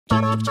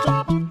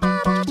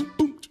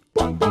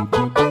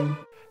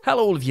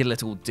Hello all of you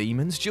little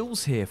demons,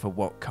 Jules here for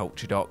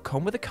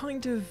WhatCulture.com with a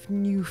kind of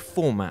new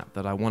format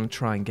that I want to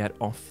try and get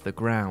off the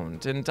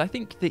ground, and I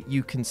think that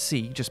you can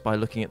see just by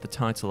looking at the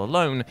title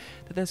alone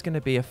that there's going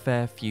to be a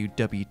fair few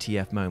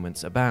WTF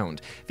moments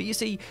abound. For you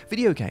see,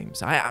 video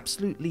games, I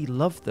absolutely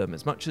love them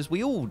as much as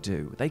we all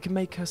do. They can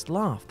make us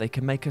laugh, they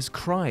can make us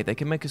cry, they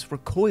can make us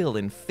recoil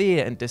in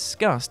fear and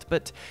disgust,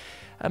 but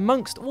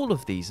amongst all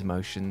of these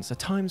emotions are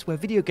times where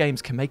video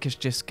games can make us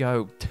just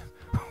go,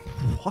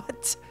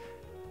 what?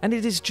 And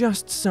it is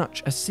just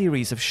such a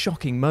series of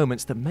shocking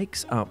moments that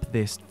makes up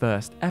this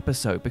first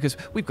episode, because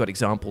we've got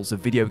examples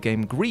of video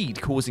game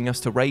greed causing us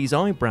to raise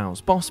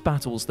eyebrows, boss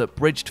battles that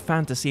bridged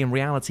fantasy and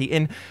reality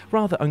in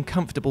rather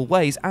uncomfortable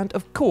ways, and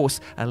of course,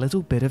 a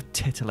little bit of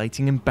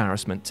titillating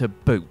embarrassment to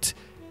boot.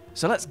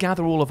 So let's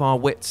gather all of our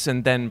wits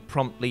and then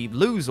promptly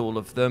lose all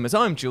of them, as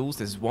I'm Jules,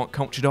 this is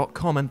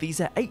WhatCulture.com, and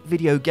these are 8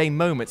 video game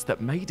moments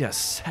that made us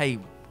say,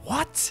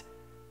 what?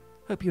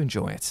 Hope you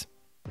enjoy it.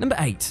 Number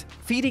 8.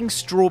 Feeding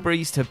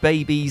strawberries to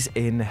babies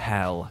in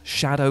hell.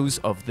 Shadows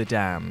of the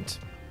Damned.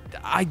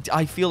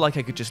 I feel like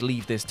I could just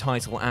leave this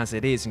title as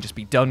it is and just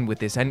be done with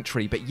this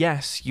entry, but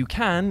yes, you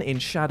can, in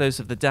Shadows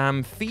of the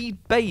Damned,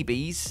 feed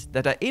babies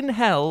that are in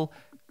hell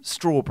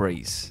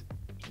strawberries.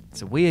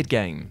 It's a weird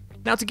game.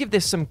 Now, to give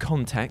this some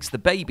context, the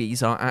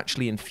babies are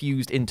actually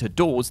infused into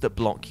doors that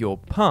block your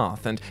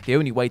path, and the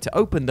only way to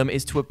open them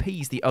is to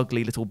appease the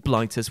ugly little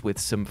blighters with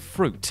some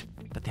fruit.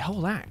 But the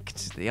whole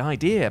act, the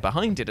idea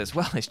behind it as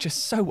well, is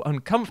just so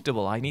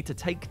uncomfortable. I need to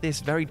take this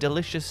very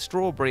delicious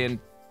strawberry and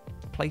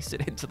place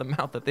it into the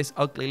mouth of this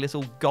ugly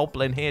little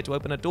goblin here to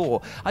open a door.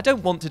 I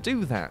don't want to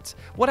do that.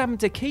 What happened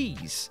to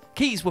keys?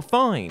 Keys were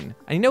fine.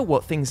 And you know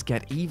what? Things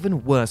get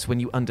even worse when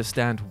you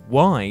understand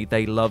why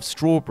they love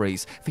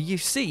strawberries. For you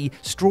see,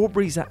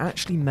 strawberries are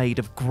actually made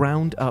of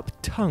ground up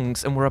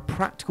tongues and were a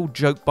practical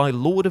joke by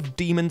Lord of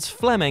Demons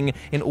Fleming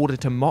in order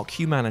to mock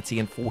humanity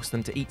and force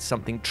them to eat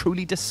something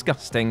truly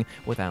disgusting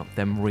without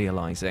them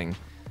realizing.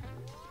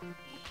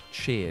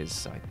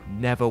 Cheers. I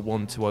never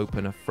want to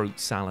open a fruit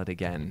salad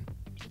again.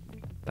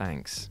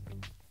 Thanks.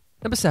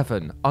 Number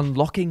 7.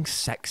 Unlocking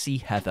Sexy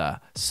Heather,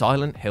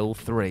 Silent Hill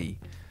 3.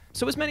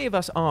 So as many of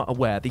us are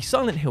aware, the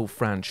Silent Hill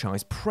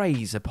franchise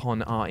preys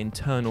upon our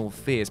internal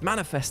fears,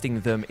 manifesting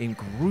them in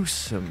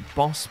gruesome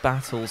boss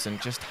battles and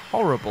just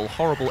horrible,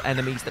 horrible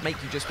enemies that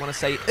make you just want to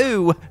say,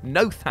 ooh,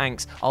 no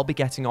thanks, I'll be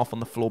getting off on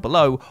the floor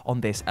below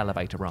on this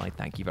elevator ride,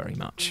 thank you very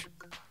much.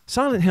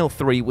 Silent Hill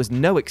 3 was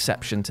no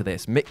exception to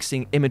this,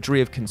 mixing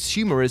imagery of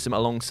consumerism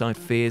alongside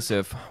fears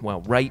of,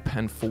 well, rape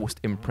and forced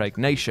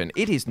impregnation.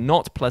 It is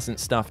not pleasant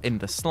stuff in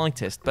the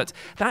slightest, but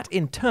that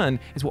in turn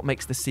is what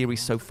makes the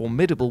series so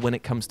formidable when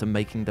it comes to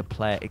making the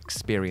player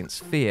experience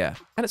fear.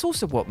 And it's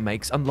also what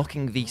makes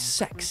unlocking the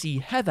sexy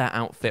Heather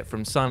outfit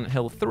from Silent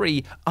Hill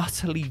 3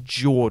 utterly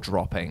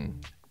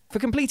jaw-dropping. For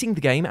completing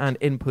the game and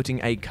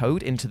inputting a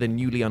code into the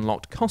newly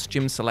unlocked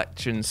costume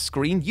selection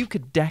screen, you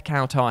could deck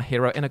out our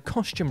hero in a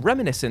costume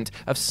reminiscent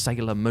of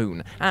Sailor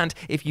Moon. And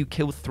if you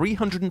kill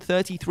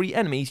 333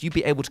 enemies, you'd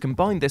be able to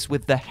combine this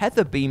with the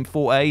Heather beam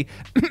for a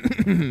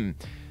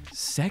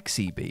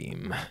sexy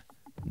beam.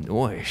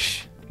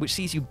 Noish. Which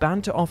sees you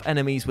banter off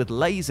enemies with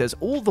lasers,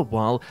 all the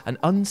while an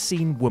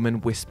unseen woman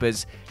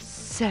whispers,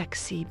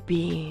 "Sexy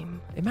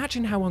beam."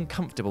 Imagine how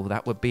uncomfortable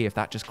that would be if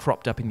that just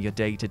cropped up in your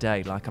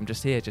day-to-day, like I'm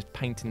just here just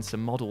painting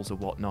some models or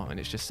whatnot, and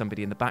it's just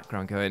somebody in the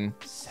background going,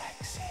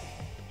 "Sexy."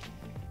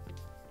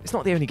 It's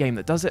not the only game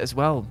that does it as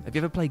well. Have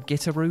you ever played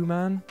Guitaroo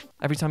Man?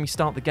 Every time you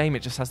start the game,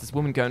 it just has this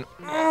woman going,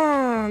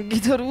 "Oh,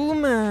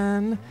 Guitaroo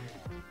Man."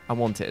 I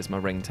want it as my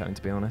ringtone,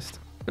 to be honest.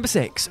 Number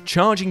 6,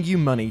 charging you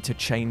money to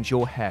change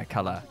your hair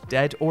colour.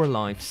 Dead or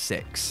Alive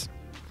 6.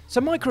 So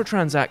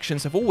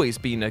microtransactions have always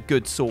been a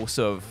good source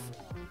of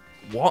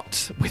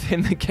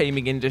within the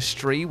gaming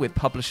industry, with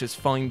publishers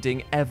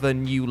finding ever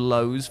new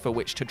lows for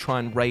which to try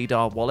and raid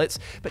our wallets.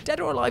 But Dead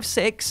or Alive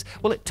 6,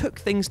 well, it took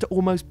things to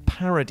almost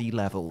parody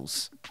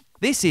levels.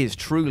 This is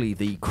truly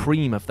the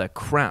cream of the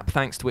crap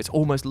thanks to its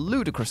almost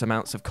ludicrous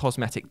amounts of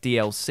cosmetic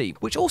DLC,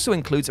 which also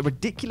includes a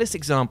ridiculous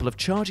example of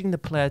charging the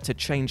player to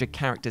change a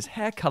character's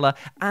hair colour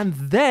and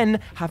then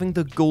having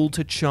the gall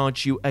to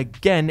charge you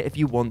again if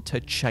you want to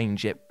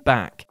change it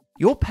back.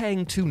 You're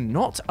paying to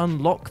not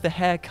unlock the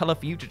hair colour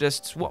for you to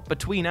just swap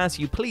between as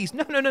you please.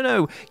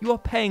 No. You are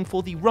paying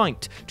for the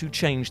right to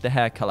change the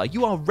hair colour.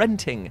 You are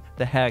renting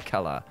the hair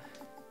colour.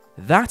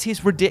 That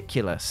is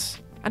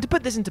ridiculous. And to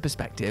put this into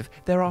perspective,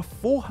 there are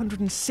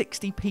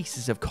 460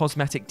 pieces of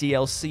cosmetic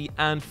DLC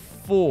and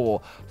four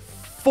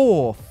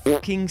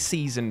fucking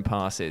season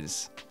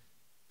passes.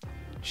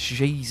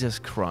 Jesus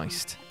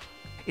Christ.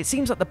 It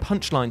seems like the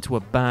punchline to a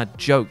bad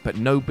joke, but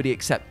nobody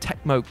except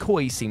Tecmo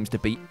Koei seems to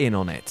be in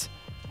on it.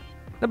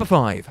 Number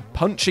 5,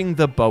 Punching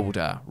the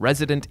Boulder,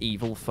 Resident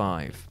Evil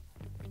 5.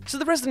 So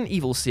the Resident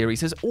Evil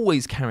series has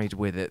always carried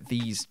with it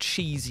these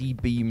cheesy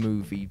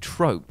B-movie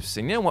tropes,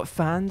 and you know what,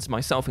 fans,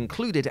 myself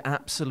included,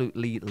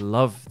 absolutely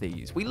love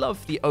these. We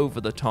love the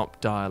over-the-top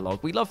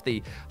dialogue, we love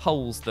the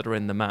holes that are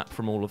in the map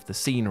from all of the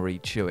scenery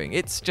chewing.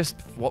 It's just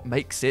what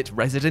makes it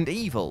Resident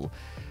Evil.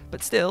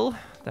 But still,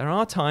 there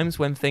are times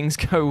when things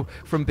go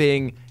from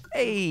being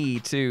A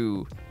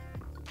to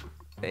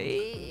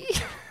A.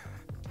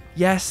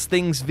 Yes,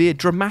 things veered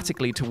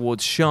dramatically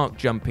towards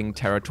shark-jumping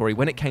territory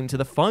when it came to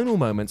the final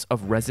moments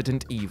of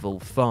Resident Evil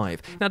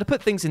 5. Now, to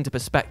put things into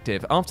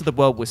perspective, after the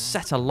world was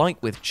set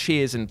alight with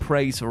cheers and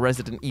praise for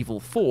Resident Evil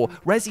 4,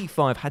 Resi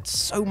 5 had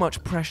so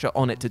much pressure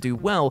on it to do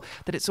well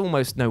that it's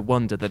almost no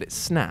wonder that it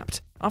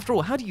snapped. After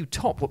all, how do you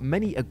top what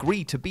many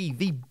agree to be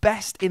the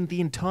best in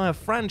the entire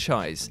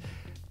franchise?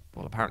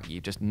 Well, apparently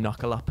you just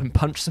knuckle up and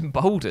punch some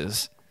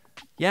boulders.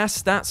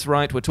 Yes, that's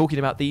right, we're talking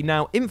about the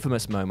now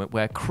infamous moment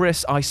where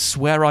Chris, I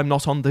swear I'm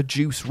not on the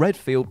juice,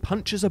 Redfield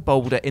punches a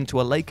boulder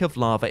into a lake of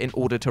lava in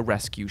order to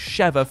rescue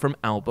Sheva from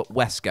Albert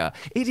Wesker.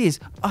 It is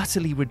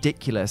utterly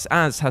ridiculous,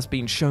 as has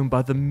been shown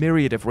by the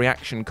myriad of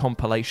reaction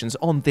compilations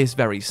on this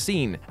very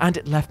scene, and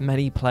it left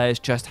many players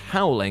just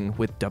howling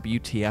with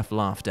WTF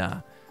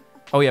laughter.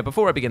 Oh yeah,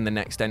 before I begin the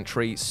next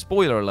entry,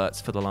 spoiler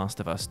alerts for The Last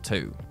of Us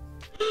 2.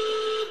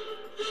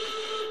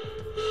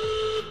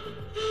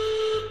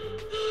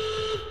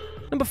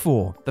 Number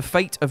 4. The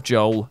Fate of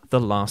Joel, The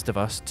Last of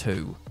Us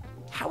 2.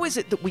 How is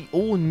it that we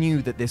all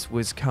knew that this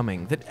was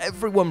coming, that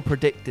everyone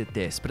predicted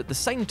this, but at the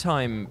same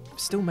time,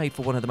 still made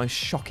for one of the most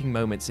shocking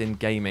moments in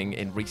gaming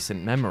in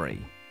recent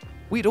memory?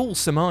 We'd all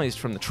surmised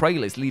from the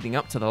trailers leading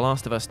up to The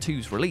Last of Us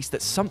 2's release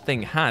that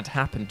something had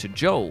happened to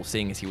Joel,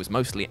 seeing as he was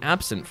mostly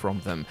absent from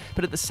them,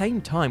 but at the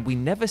same time, we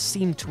never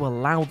seemed to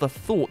allow the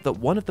thought that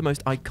one of the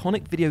most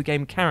iconic video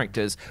game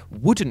characters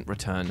wouldn't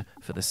return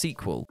for the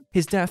sequel.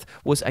 His death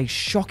was a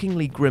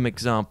shockingly grim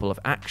example of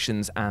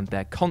actions and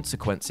their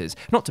consequences,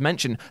 not to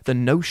mention the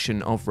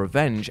notion of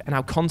revenge and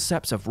how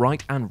concepts of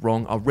right and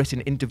wrong are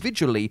written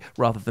individually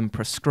rather than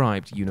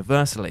prescribed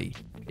universally.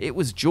 It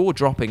was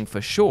jaw-dropping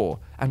for sure,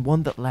 and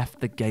one that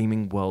left the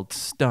gaming world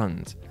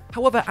stunned.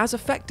 However, as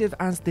effective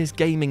as this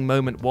gaming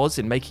moment was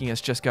in making us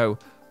just go,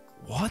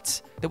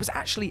 what? There was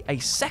actually a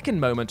second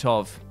moment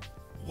of,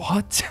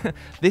 what?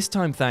 This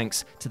time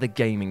thanks to the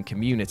gaming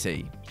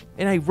community.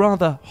 In a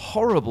rather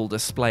horrible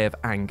display of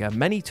anger,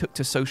 many took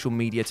to social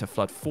media to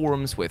flood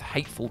forums with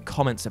hateful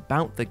comments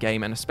about the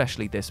game and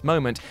especially this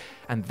moment,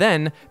 and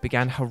then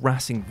began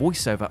harassing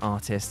voiceover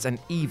artists and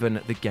even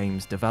the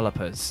game's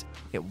developers.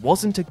 It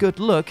wasn't a good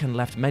look and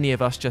left many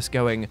of us just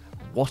going,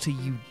 what are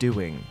you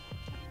doing?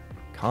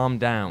 Calm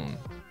down.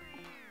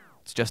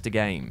 It's just a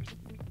game.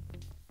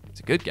 It's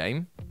a good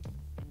game,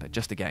 but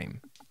just a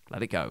game.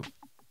 Let it go.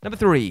 Number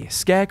 3.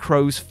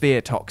 Scarecrow's Fear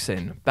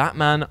Toxin,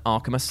 Batman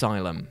Arkham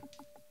Asylum.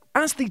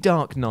 As the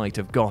Dark Knight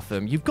of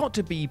Gotham, you've got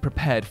to be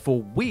prepared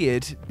for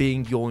weird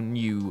being your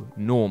new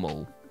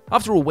normal.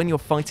 After all, when you're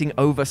fighting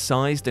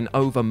oversized and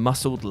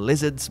over-muscled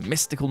lizards,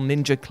 mystical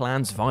ninja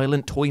clans,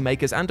 violent toy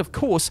makers, and of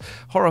course,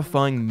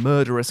 horrifying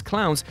murderous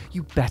clowns,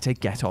 you better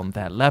get on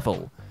their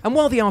level. And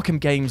while the Arkham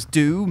games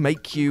do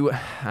make you,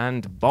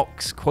 and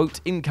box quote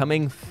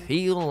incoming,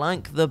 feel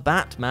like the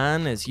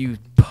Batman as you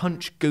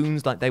punch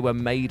goons like they were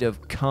made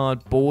of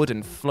cardboard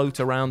and float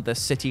around the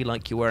city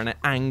like you were an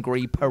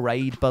angry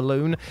parade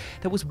balloon,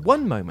 there was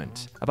one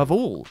moment, above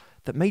all,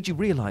 that made you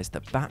realise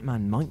that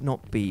Batman might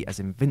not be as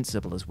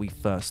invincible as we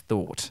first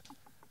thought.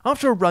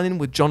 After a run-in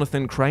with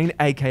Jonathan Crane,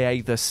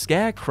 aka the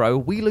Scarecrow,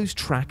 we lose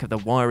track of the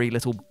wiry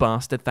little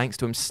bastard thanks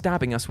to him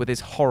stabbing us with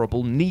his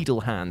horrible needle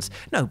hands.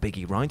 No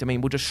biggie, right? I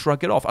mean, we'll just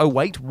shrug it off. Oh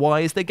wait,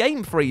 why is the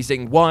game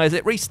freezing? Why is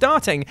it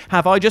restarting?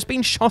 Have I just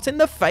been shot in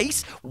the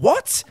face?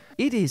 What?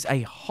 It is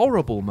a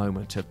horrible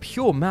moment of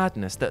pure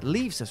madness that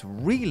leaves us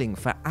reeling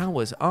for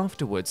hours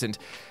afterwards and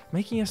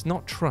making us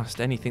not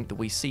trust anything that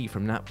we see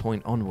from that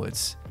point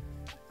onwards.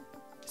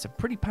 It's a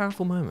pretty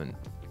powerful moment.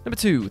 Number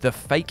 2, the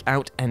fake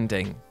out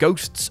ending,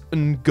 Ghosts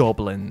and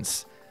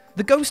Goblins.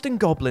 The Ghost and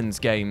Goblins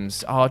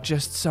games are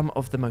just some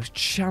of the most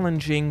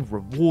challenging,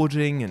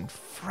 rewarding, and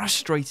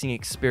frustrating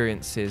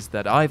experiences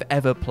that I've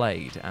ever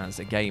played as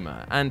a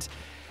gamer, and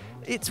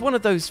it's one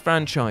of those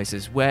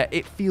franchises where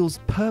it feels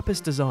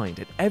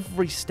purpose-designed at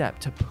every step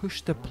to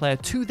push the player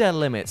to their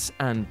limits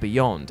and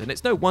beyond, and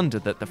it's no wonder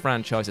that the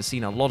franchise has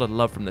seen a lot of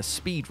love from the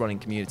speedrunning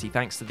community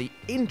thanks to the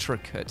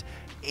intricate,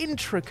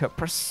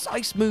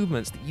 precise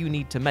movements that you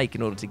need to make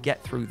in order to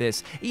get through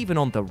this, even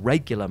on the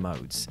regular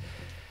modes.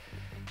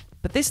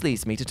 But this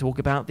leads me to talk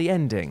about the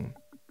ending,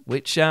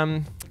 which,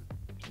 well,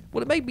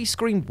 it made me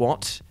scream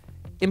what?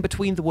 In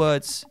between the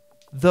words,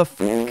 the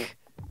f***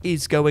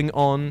 is going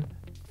on,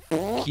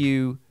 f***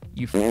 you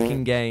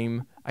fucking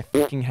game, I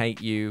fucking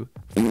hate you,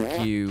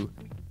 f*** you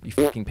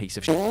fucking piece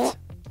of shit.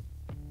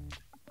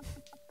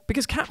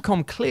 Because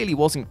Capcom clearly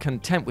wasn't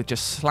content with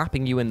just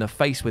slapping you in the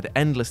face with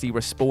endlessly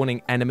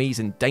respawning enemies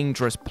and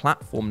dangerous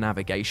platform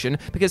navigation,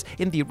 because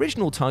in the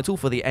original title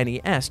for the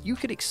NES, you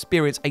could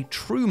experience a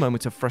true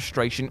moment of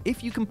frustration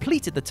if you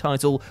completed the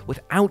title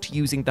without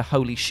using the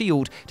Holy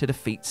Shield to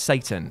defeat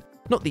Satan.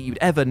 Not that you'd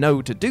ever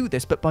know to do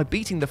this, but by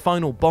beating the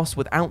final boss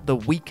without the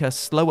weaker,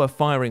 slower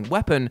firing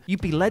weapon,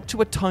 you'd be led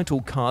to a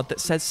title card that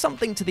says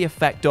something to the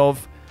effect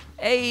of,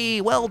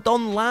 "Hey, well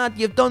done lad,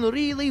 you've done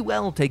really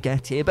well to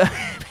get here, but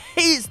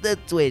here's the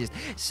twist.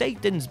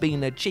 Satan's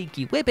been a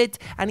cheeky whippet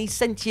and he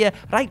sent you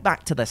right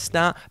back to the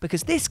start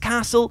because this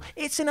castle,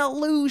 it's an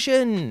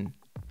illusion."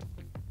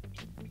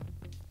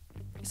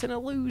 It's an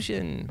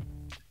illusion.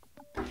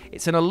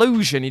 It's an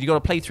illusion and you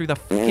gotta play through the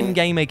fucking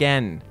game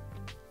again.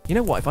 You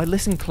know what, if I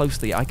listen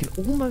closely, I can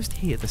almost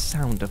hear the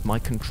sound of my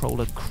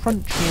controller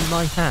crunching in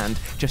my hand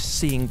just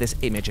seeing this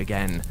image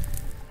again.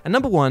 And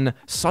number 1,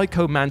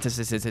 Psycho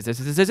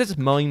Mantis'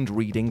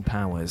 mind-reading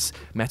powers,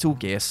 Metal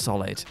Gear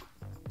Solid.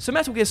 So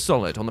Metal Gear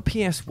Solid on the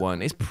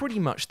PS1 is pretty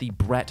much the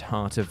Bret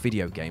Hart of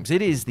video games.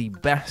 It is the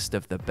best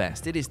of the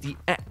best. It is the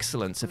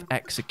excellence of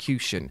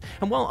execution.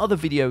 And while other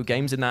video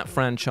games in that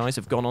franchise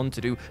have gone on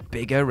to do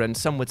bigger and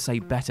some would say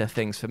better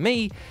things for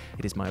me,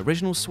 it is my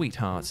original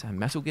sweetheart, and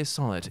Metal Gear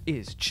Solid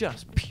is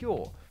just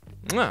pure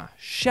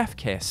chef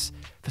kiss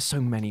for so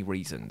many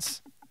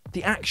reasons.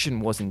 The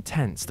action was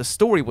intense, the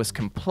story was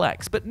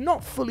complex, but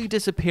not fully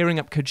disappearing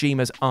up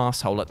Kojima's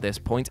arsehole at this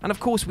point, and of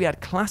course we had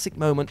classic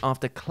moment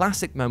after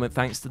classic moment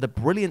thanks to the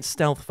brilliant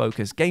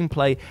stealth-focused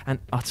gameplay and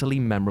utterly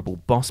memorable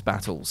boss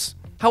battles.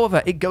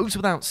 However, it goes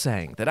without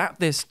saying that at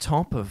this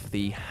top of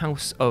the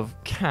House of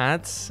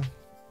Cats,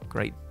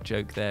 great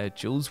joke there,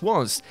 Jules,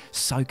 was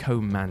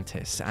Psycho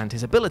Mantis and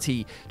his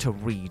ability to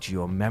read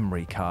your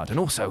memory card and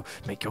also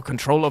make your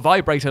controller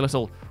vibrate a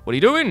little. What are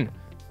you doing?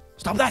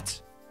 Stop that!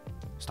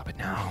 Stop it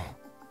now.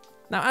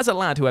 Now, as a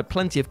lad who had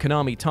plenty of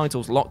Konami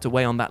titles locked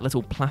away on that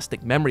little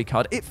plastic memory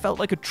card, it felt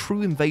like a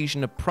true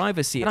invasion of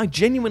privacy, and I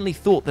genuinely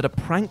thought that a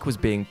prank was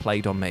being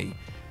played on me.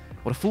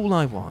 What a fool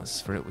I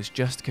was, for it was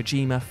just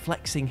Kojima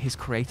flexing his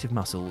creative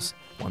muscles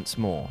once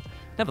more.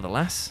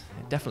 Nevertheless,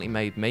 it definitely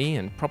made me,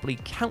 and probably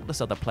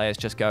countless other players,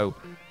 just go,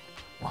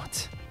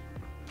 what?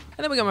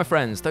 And there we go, my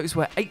friends. Those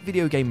were 8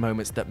 video game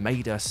moments that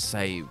made us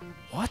say,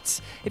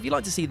 what? If you'd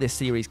like to see this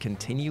series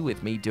continue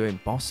with me doing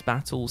boss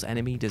battles,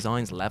 enemy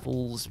designs,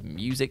 levels,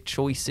 music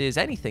choices,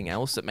 anything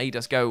else that made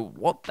us go,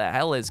 what the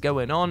hell is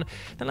going on?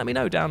 Then let me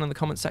know down in the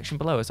comment section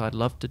below, as I'd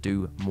love to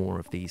do more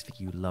of these for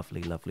you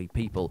lovely, lovely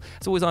people.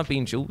 As always, I've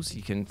been Jules.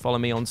 You can follow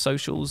me on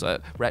socials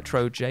at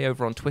RetroJ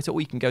over on Twitter,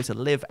 or you can go to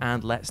Live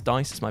and Let's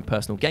Dice. It's my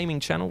personal gaming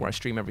channel where I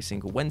stream every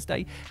single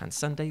Wednesday and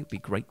Sunday. It'd be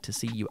great to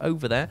see you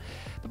over there.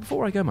 But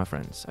before I go, my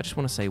friends, I just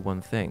want to say one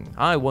thing.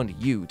 I want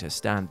you to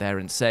stand there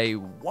and say,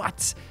 what?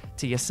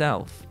 To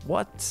yourself.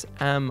 What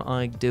am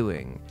I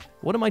doing?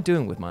 What am I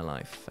doing with my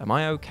life? Am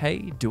I okay?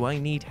 Do I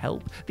need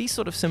help? These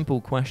sort of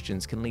simple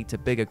questions can lead to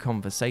bigger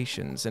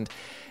conversations and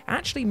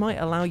actually might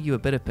allow you a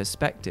bit of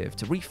perspective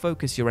to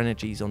refocus your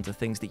energies onto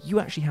things that you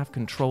actually have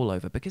control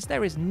over, because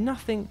there is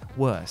nothing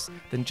worse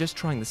than just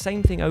trying the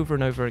same thing over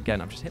and over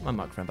again. I've just hit my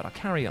microphone, but I'll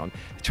carry on.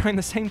 Trying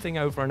the same thing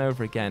over and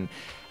over again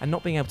and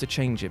not being able to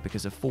change it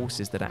because of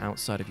forces that are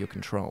outside of your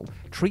control.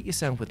 Treat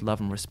yourself with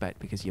love and respect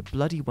because you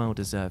bloody well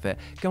deserve it.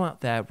 Go out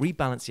there,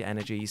 rebalance your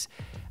energies,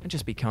 and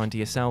just be kind to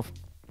yourself.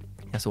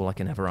 That's all I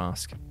can ever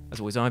ask. As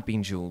always, I've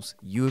been Jules.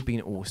 You have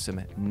been awesome.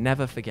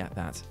 Never forget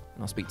that.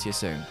 And I'll speak to you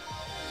soon.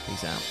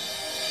 Peace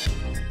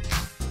out.